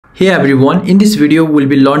Hey everyone, in this video we'll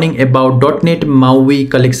be learning about .NET MAUI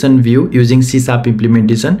collection view using C#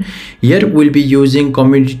 implementation. Here we'll be using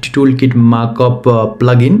Community Toolkit markup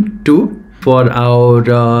plugin for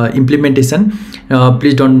our implementation.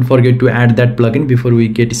 Please don't forget to add that plugin before we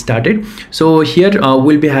get started. So here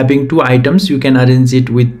we'll be having two items. You can arrange it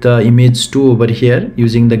with image 2 over here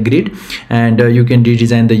using the grid, and you can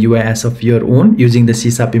redesign the UI as of your own using the C#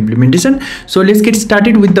 implementation. So let's get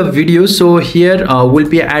started with the video. So here we'll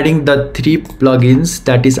be adding the three plugins,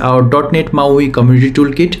 that is our .NET MAUI Community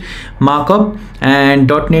Toolkit markup and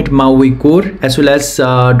 .NET MAUI Core, as well as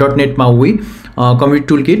 .NET MAUI Community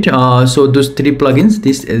Toolkit. So those three plugins,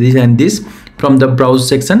 this and this, from the browse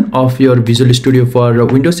section of your Visual Studio for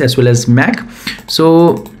Windows as well as Mac.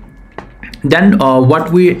 So then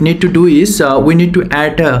what we need to do is we need to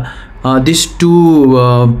add these two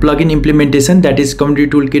plugin implementation, that is Community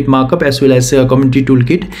Toolkit markup as well as Community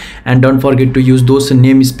Toolkit, and don't forget to use those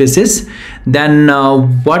namespaces. Then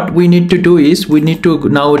what we need to do is we need to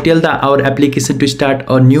now tell our application to start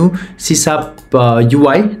a new C#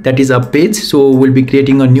 UI, that is a page. So we'll be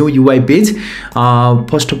creating a new UI page.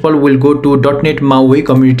 First of all, we'll go to .NET MAUI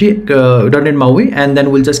community, .NET MAUI, and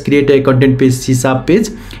then we'll just create a content page C# page.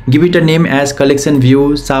 Give it a name as collection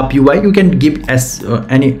view SAP UI. You can give as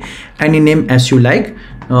any name as you like.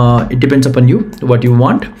 It depends upon you what you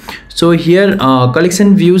want. So here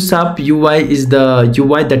collection view SAP UI is the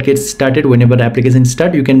UI that gets started whenever the application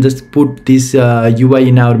start. You can just put this UI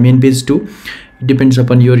in our main page too. It depends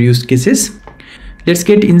upon your use cases. Let's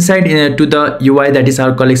get inside to the UI, that is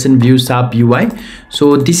our collection view SAP UI.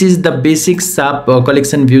 So this is the basic SAP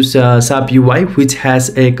collection view SAP UI, which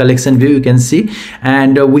has a collection view, you can see,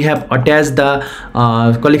 and we have attached the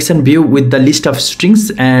collection view with the list of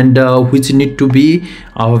strings, and which need to be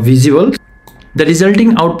visible. The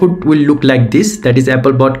resulting output will look like this, that is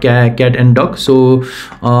apple, bot, cat and dog. So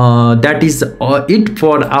that is it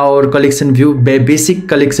for our collection view, basic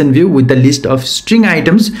collection view with the list of string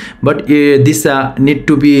items. But this need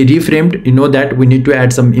to be reframed. You know that we need to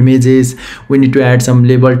add some images, we need to add some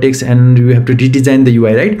label text, and we have to redesign the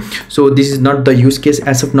UI, right? So this is not the use case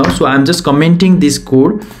as of now. So I'm just commenting this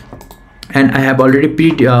code, and I have already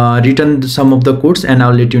written some of the codes, and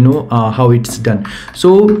I'll let you know how it's done.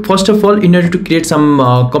 So first of all, in order to create some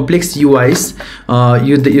complex UIs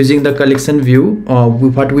using the collection view,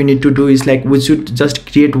 what we need to do is, like, we should just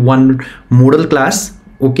create one model class.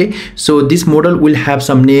 Okay, so this model will have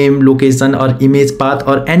some name, location, or image path,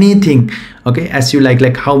 or anything, okay, as you like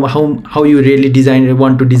how you really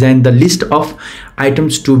want to design the list of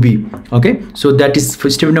items to be. Okay, so that is for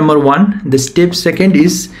step number one. The step second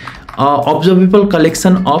is observable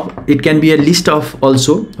collection of, it can be a list of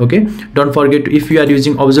also. Okay, don't forget to, if you are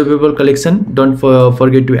using observable collection, don't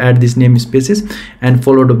forget to add this namespaces and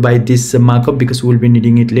followed by this markup, because we'll be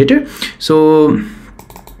needing it later. So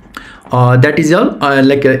that is all.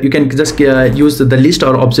 You can just use the list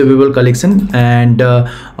or observable collection and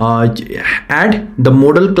add the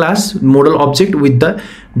model class, model object with the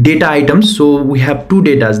data items. So we have two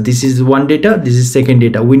datas. This is one data, this is second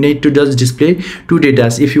data. We need to just display two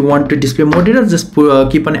datas. If you want to display more data, just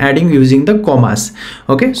keep on adding using the commas.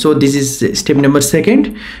 Okay, so this is step number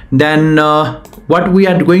second. Then what we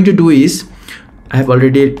are going to do is, I have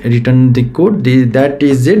already written the code, that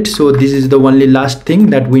is it. So this is the only last thing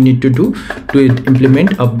that we need to do to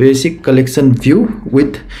implement a basic collection view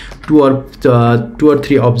with two or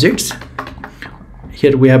three objects.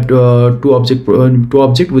 Here we have two object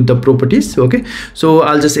with the properties. Okay, so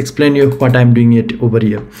I'll just explain you what I'm doing it over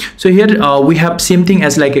here. So here we have same thing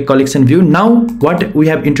as like a collection view. Now what we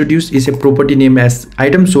have introduced is a property name as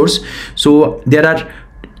item source. So there are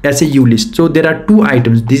as a U list. So there are two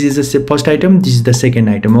items. This is the first item, this is the second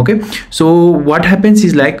item. Okay, so what happens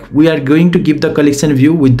is, like, we are going to give the collection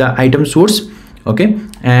view with the item source. Okay,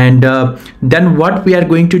 and then what we are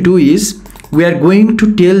going to do is, we are going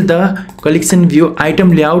to tell the collection view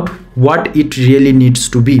item layout what it really needs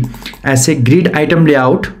to be as a grid item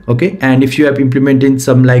layout. Okay, and if you have implemented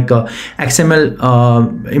some like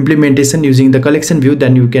XML implementation using the collection view,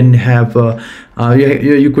 then you can have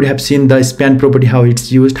you could have seen the span property, how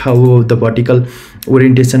it's used, how the vertical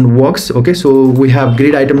orientation works. Okay, so we have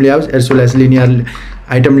grid item layouts as well as linear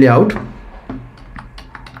item layout.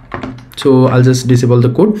 So I'll just disable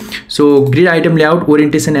the code. So grid item layout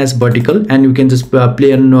orientation as vertical, and you can just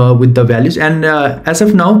play on with the values. And as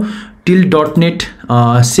of now, till .NET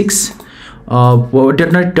 6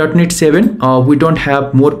 .NET 7 we don't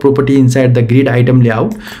have more property inside the grid item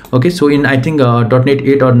layout. Okay, so in I think .NET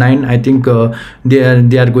 8 or 9, I think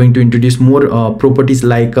they are going to introduce more properties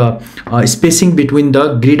like spacing between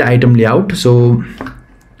the grid item layout. So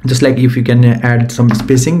just like if you can add some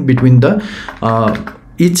spacing between the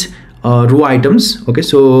each row items. Okay,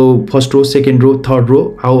 so first row, second row, third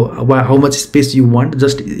row, how much space you want.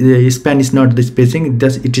 Just span is not the spacing,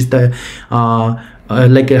 it is the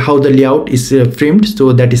like how the layout is framed,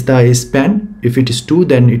 so that is the span. If it is 2,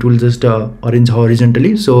 then it will just arrange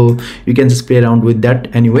horizontally, so you can just play around with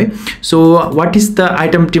that anyway. So what is the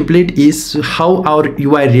item template is how our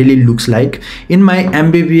UI really looks like. In my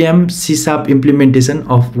MVVM C# implementation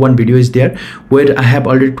of one video is there, where I have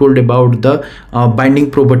already told about the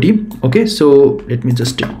binding property. Okay, so let me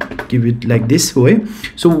just give it like this way.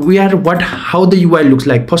 So we are how the UI looks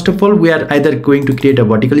like. First of all, we are either going to create a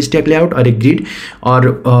vertical stack layout or a grid,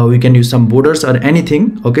 or we can use some borders or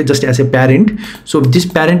anything. Okay, just as a parent. So this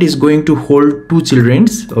parent is going to hold 2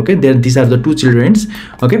 childrens. Okay, these are the 2 childrens.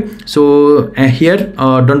 Okay, so here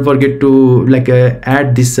don't forget to like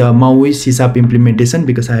add this Maui C# implementation,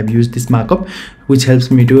 because I have used this markup, which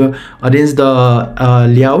helps me to arrange the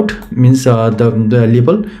layout, means the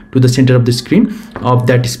label to the center of the screen of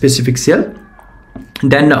that specific cell.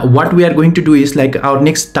 Then what we are going to do is, like, our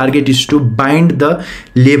next target is to bind the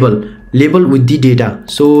label with the data.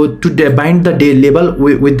 So to bind the label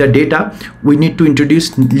with the data, we need to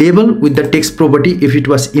introduce label with the text property. If it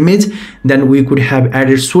was image, then we could have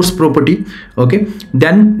added source property. Okay,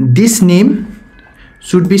 then this name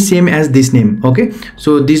should be same as this name. Okay,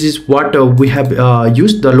 so this is what we have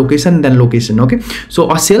used, the location, then location. Okay,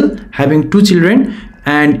 so a cell having 2 children,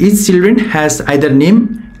 and each children has either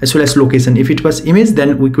name as well as location. If it was image,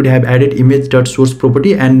 then we could have added image.source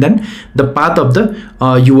property, and then the path of the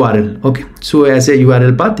URL. Okay, so as a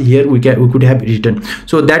URL path here we could have written.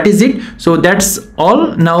 So that is it. So that's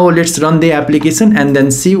all. Now let's run the application and then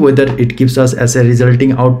see whether it gives us as a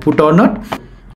resulting output or not.